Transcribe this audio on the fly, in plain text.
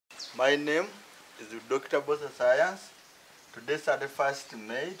My name is Dr. Bbosa Science. Today, 31st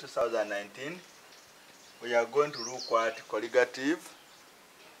May 2019, we are going to look at colligative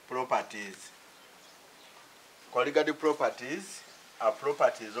properties. Colligative properties are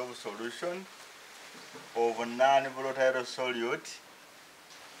properties of solution of non-volatile solute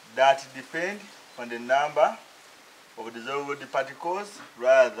that depend on the number of dissolved particles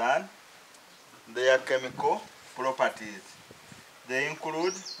rather than their chemical properties. They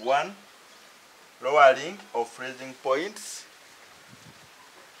include 1. Lowering of freezing points,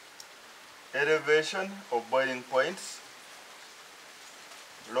 elevation of boiling points,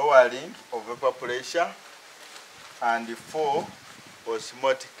 lowering of vapor pressure, and 4.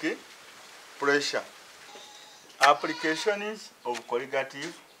 Osmotic pressure. Applications of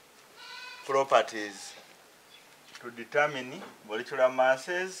colligative properties to determine molecular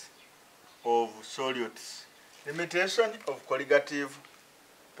masses of solutes. Limitation of colligative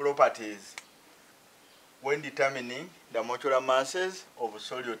properties when determining the molecular masses of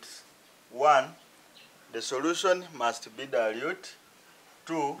solutes. 1. The solution must be dilute.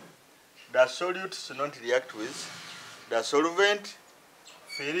 2. The solute should not react with the solvent.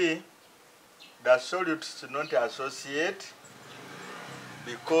 3. The solute should not associate,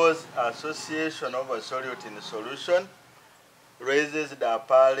 because association of a solute in the solution raises the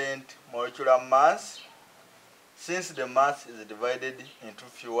apparent molecular mass, since the mass is divided into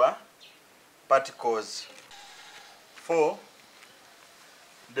fewer particles. 4.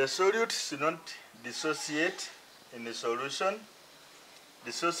 The solute should not dissociate in the solution.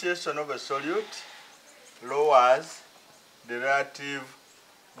 Dissociation of a solute lowers the relative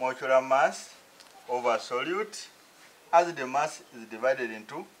molecular mass of a solute as the mass is divided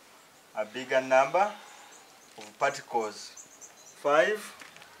into a bigger number of particles. 5.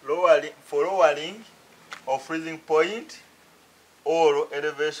 Lowering of freezing point or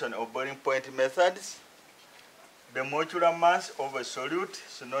elevation of boiling point methods. The molecular mass of a solute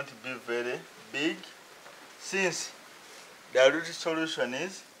should not be very big, since the dilute solution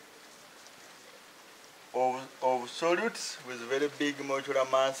is of solutes with very big molecular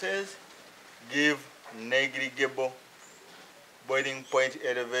masses give negligible boiling point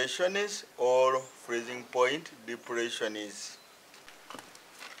elevations or freezing point depressions.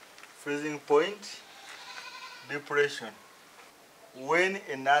 Freezing point depression. When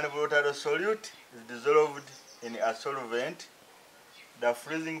a non-volatile solute is dissolved in a solvent, the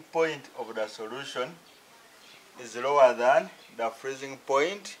freezing point of the solution is lower than the freezing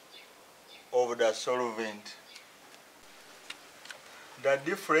point of the solvent. The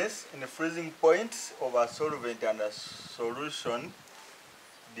difference in the freezing points of a solvent and a solution,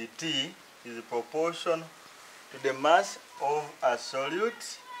 dt, is proportional to the mass of a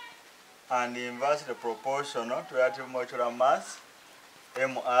solute and inversely proportional to relative molecular mass,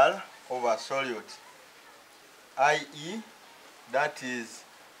 mR, of a solute, i.e., that is,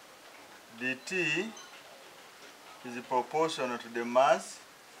 dt is proportional to the mass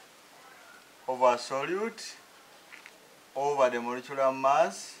of a solute over the molecular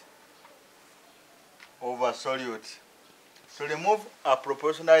mass of a solute. To remove a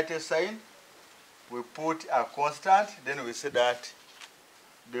proportionality sign, we put a constant, then we say that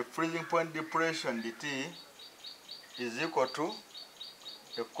the freezing point depression dt is equal to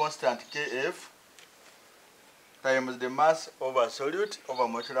a constant Kf times the mass of a solute over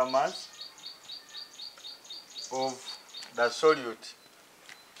molecular mass of the solute.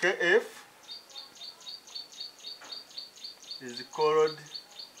 Kf is called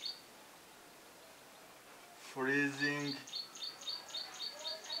freezing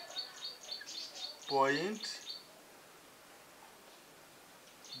point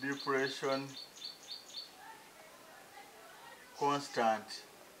depression constant.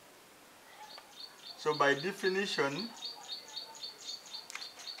 So by definition,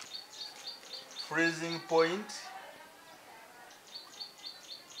 freezing point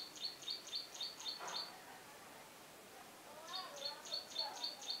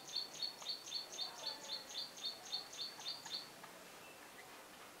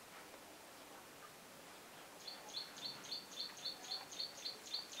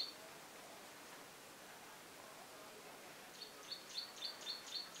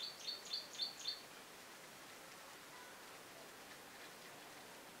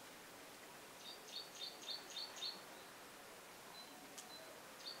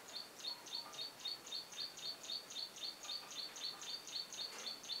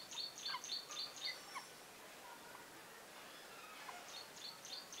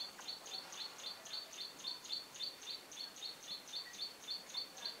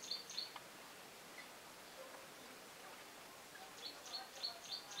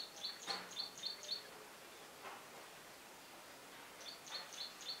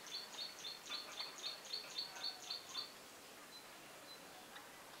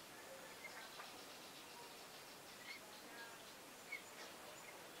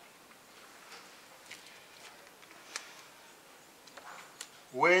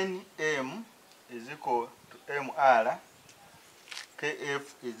when M is equal to MR,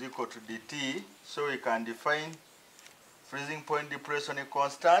 Kf is equal to dt, so we can define freezing point depression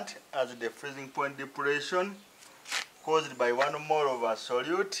constant as the freezing point depression caused by 1 mole of a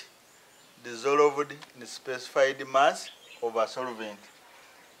solute dissolved in specified mass of a solvent.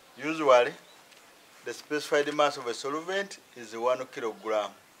 Usually, the specified mass of a solvent is 1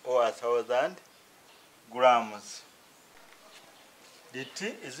 kilogram or 1,000 grams.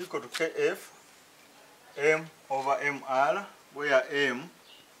 dt is equal to Kf m over mr, where m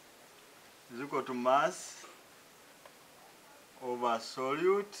is equal to mass of a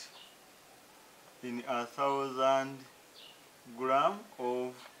solute in 1,000 gram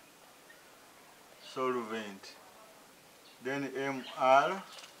of solvent. Then mr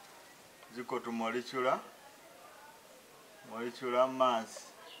is equal to molecular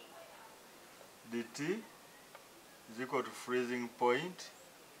mass. dt is equal to freezing point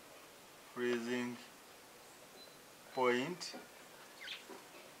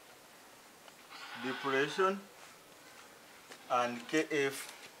depression, and Kf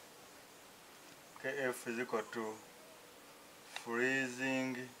is equal to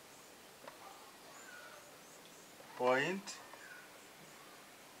freezing point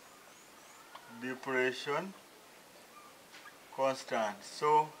depression constant.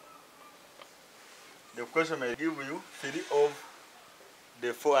 So the question may give you 3 of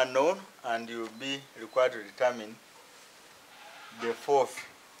the 4 unknown, and you will be required to determine the 4th.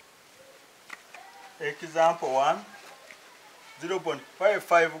 Example 1,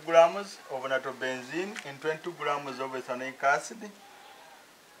 0.55 grams of nitrobenzene in 22 grams of ethanoic acid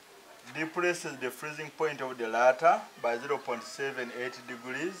depresses the freezing point of the latter by 0.78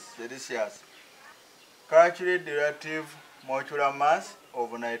 degrees Celsius. Calculate the relative molecular mass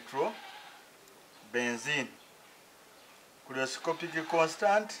of nitrobenzene. Colligative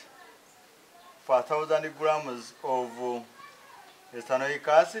constant for 1,000 grams of ethanoic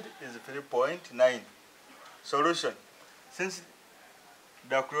acid is 3.9. Solution. Since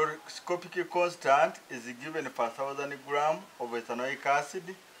the colligative constant is given for 1,000 grams of ethanoic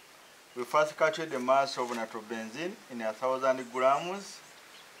acid, we first calculate the mass of nitrobenzene in 1,000 grams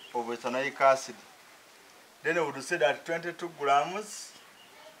of ethanoic acid. Then we would say that 22 grams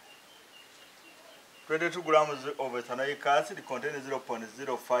of ethanoic acid contains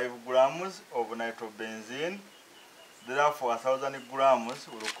 0.05 grams of nitrobenzene. Therefore, 1,000 grams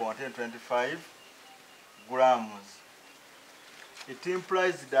will contain 25 grams. It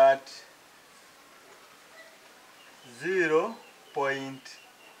implies that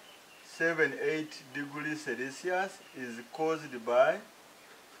 0.78 degrees Celsius is caused by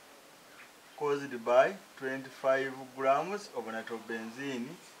 25 grams of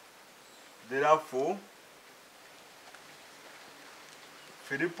nitrobenzene. Therefore,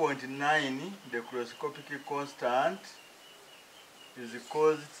 3.9, the colligative constant, is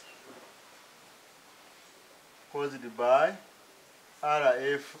caused by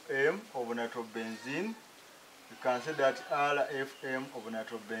RFM of nitrobenzene. You can say that RFM of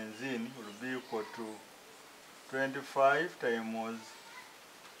nitrobenzene will be equal to 25 times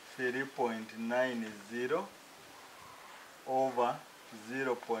 3.90 over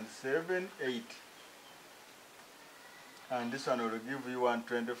 0.78, and this one will give you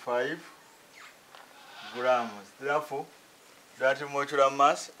 125 grams. Therefore, that molecular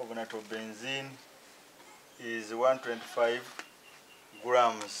mass of nitrobenzene is 125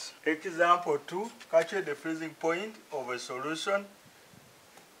 grams. Example 2, calculate the freezing point of a solution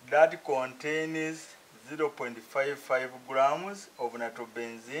that contains 0.55 grams of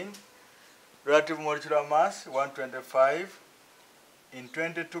nitrobenzene, relative molecular mass 125, in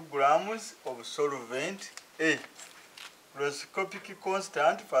 22 grams of solvent A. Colligative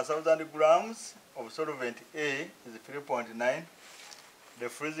constant for 1,000 grams of solvent A is 3.9. The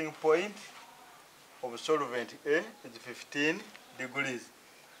freezing point of solvent A is 15 degrees.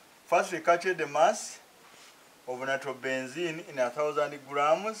 First, we calculate the mass of nitrobenzene in 1,000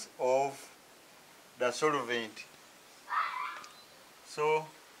 grams of the solvent. So,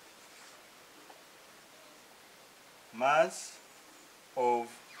 mass of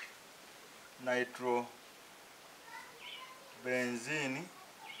nitrobenzene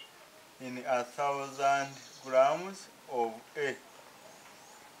in 1,000 grams of A.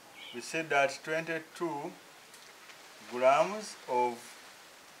 We said that 22 grams of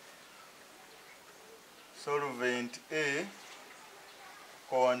solvent A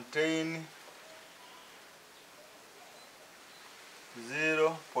contain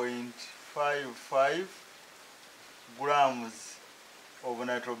 0.55 grams of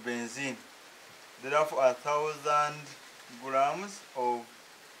nitrobenzene. Therefore, 1,000 grams of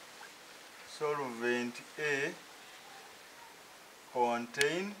solvent A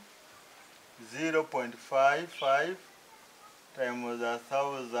contain 0.55 times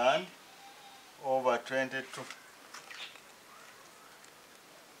 1,000 over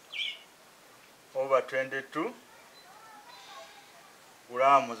 22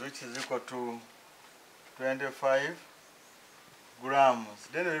 grams, which is equal to 25 grams.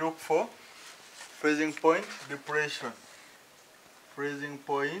 Then we look for freezing point depression. Freezing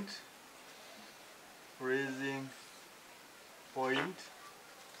point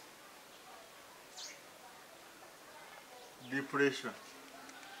depression.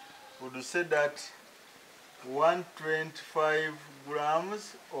 Would say that 125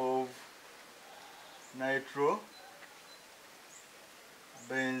 grams of nitro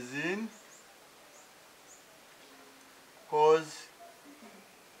benzene cause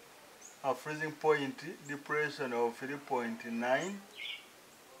a freezing point depression of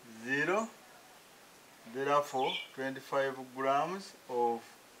 3.90. Therefore, 25 grams of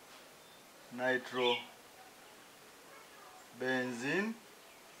nitro benzene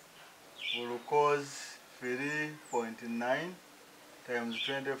will cause 3.9 times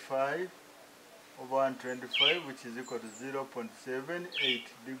 25 over 125, which is equal to 0.78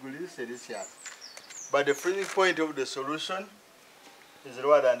 degrees Celsius. But the freezing point of the solution is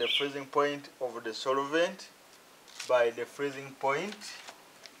lower than the freezing point of the solvent by the freezing point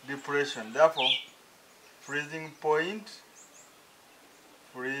depression. Therefore, freezing point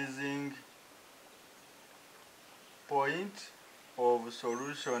of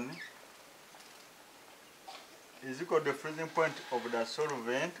solution is equal to the freezing point of the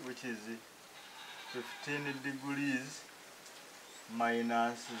solvent, which is 15 degrees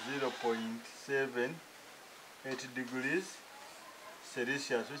minus 0.78 degrees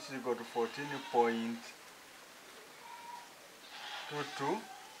Celsius, which is equal to 14.22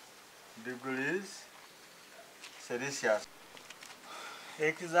 degrees Celsius.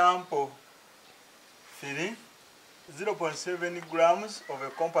 Example 3. 0.7 grams of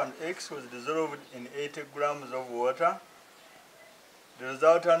a compound X was dissolved in 80 grams of water. The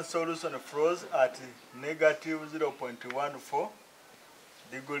resultant solution flows at negative 0.14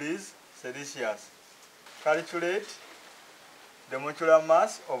 degrees Celsius. Calculate the molecular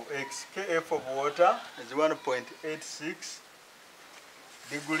mass of X. Kf of water is 1.86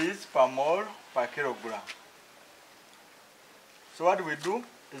 degrees per mole per kilogram. So what we do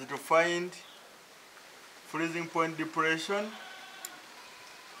is to find freezing point depression,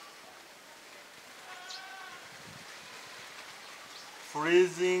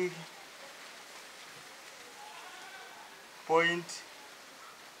 freezing point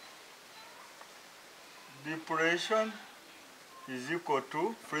depression is equal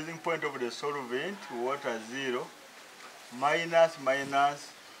to freezing point of the solvent, water 0, minus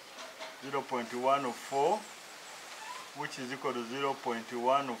 0.14, which is equal to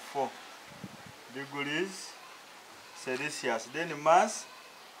 0.14 degrees Celsius. Then mass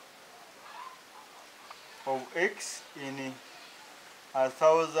of X in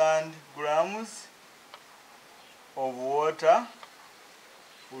 1,000 grams of water,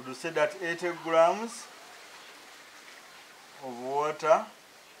 would say that 80 grams of water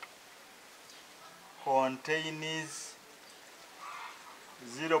contains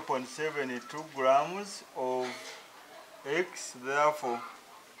 0.72 grams of X. Therefore,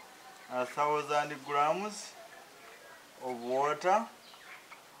 1,000 grams of water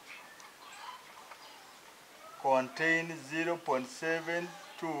contains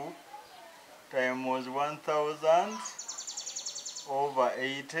 0.72 times 1,000 over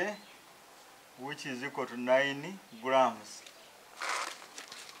 80, which is equal to 9 grams.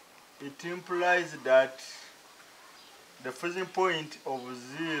 It implies that the freezing point of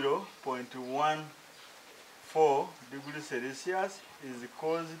 0.14 degrees Celsius is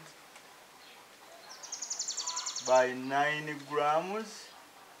caused by 9 grams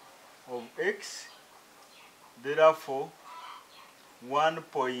of X. Therefore,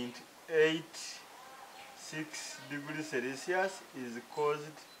 1.86 degrees Celsius is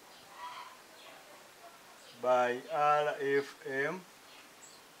caused by RFM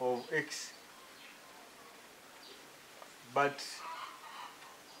of X. But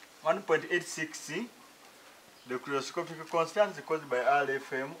 1.86, the cryoscopic constant, is caused by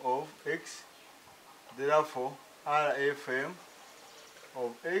RFM of X. Therefore, RFM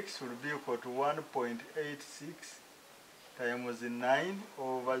of X will be equal to 1.86 times 9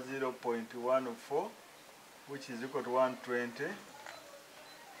 over 0.14, which is equal to 120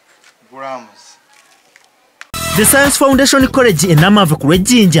 grams. The Science Foundation College enamave ku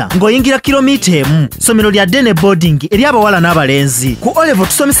Lwejjinja ng'oyingira kilomita emu. Somero lya Dene Boarding eri abawala n'abalenzi. Ku O-level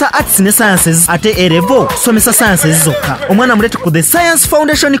tusomesa arts ne sciences ate A-level tusomesa sciences zokka. Omwana mulete ku The Science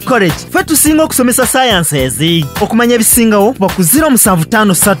Foundation College. Ffe tusinga okusomesa sciences. Okumanya ebisingawo kuba ku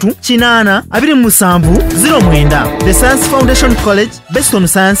 0753 8 27 09. The Science Foundation College, based on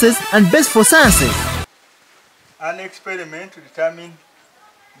sciences and based for sciences. An experiment to determine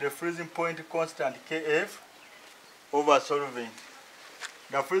the freezing point constant Kf over solvent.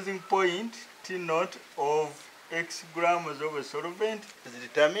 The freezing point T0 of X grams of a solvent is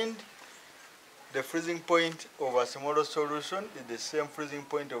determined. The freezing point of a small solution is the same freezing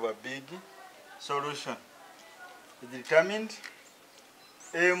point of a big solution. It is determined.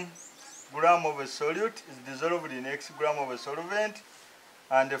 M gram of a solute is dissolved in X gram of a solvent,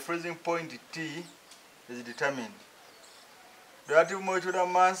 and the freezing point T is determined. The relative molecular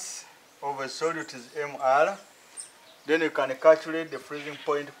mass of a solute is Mr. Then you can calculate the freezing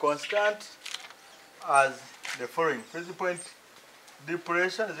point constant as the following. Freezing point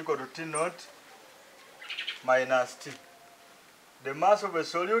depression is equal to T0 minus T. The mass of a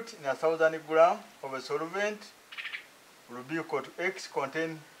solute in 1,000 grams of a solvent will be equal to X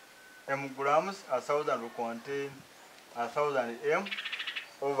contain M grams, 1,000 will contain 1,000 M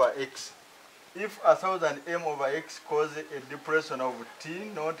over X. If 1,000 M over X causes a depression of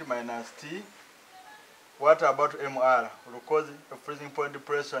T0 minus T, what about Mr? Will cause a freezing point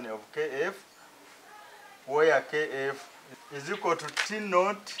depression of Kf, where Kf is equal to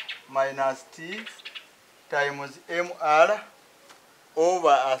T0 minus T times Mr over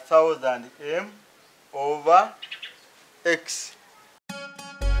 1,000 M over X.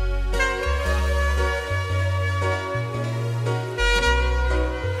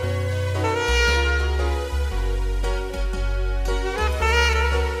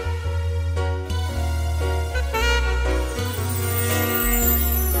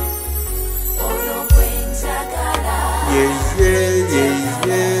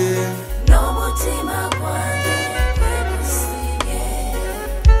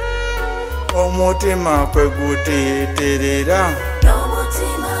 Omutima kwe guteeterera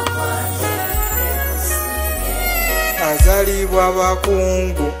azalibwa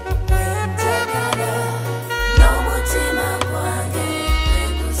bakungu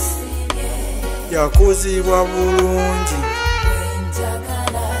yakuzibwa bulungi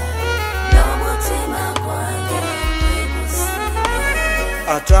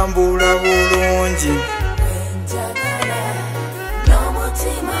atambula bulungi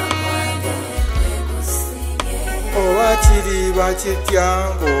oba kiriba kitya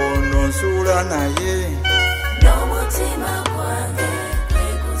ng'ono nsuula naye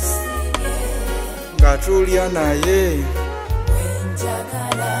nga tulya naye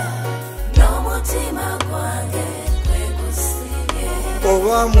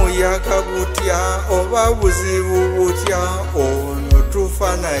oba muyaga gutya oba buzibu butya ono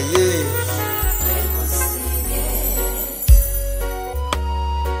tufa naye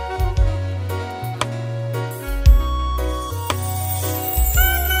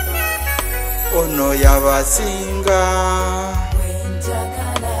ono yabasinga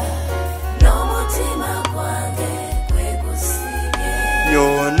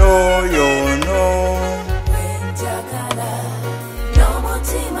yono yono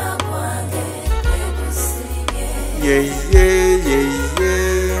yeye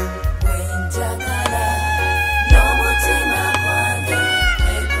yeye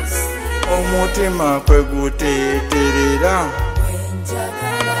omutima kwe guteeterera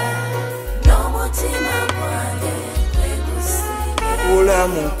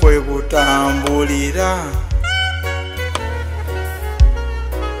bulamu kwe butambulira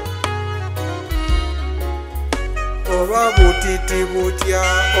oba butiti butya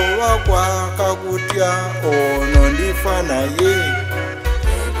oba kwaka gutya ono ndifa naye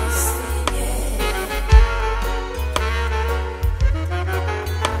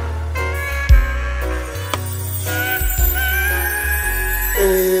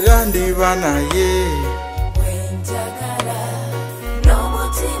era ndiba naye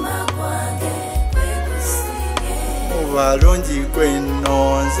balungi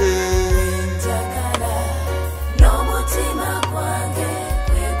gwenonze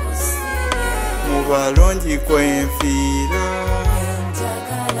mu balungi gwenfiira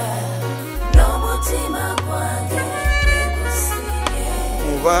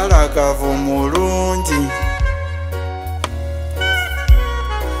mu balagavu mulungi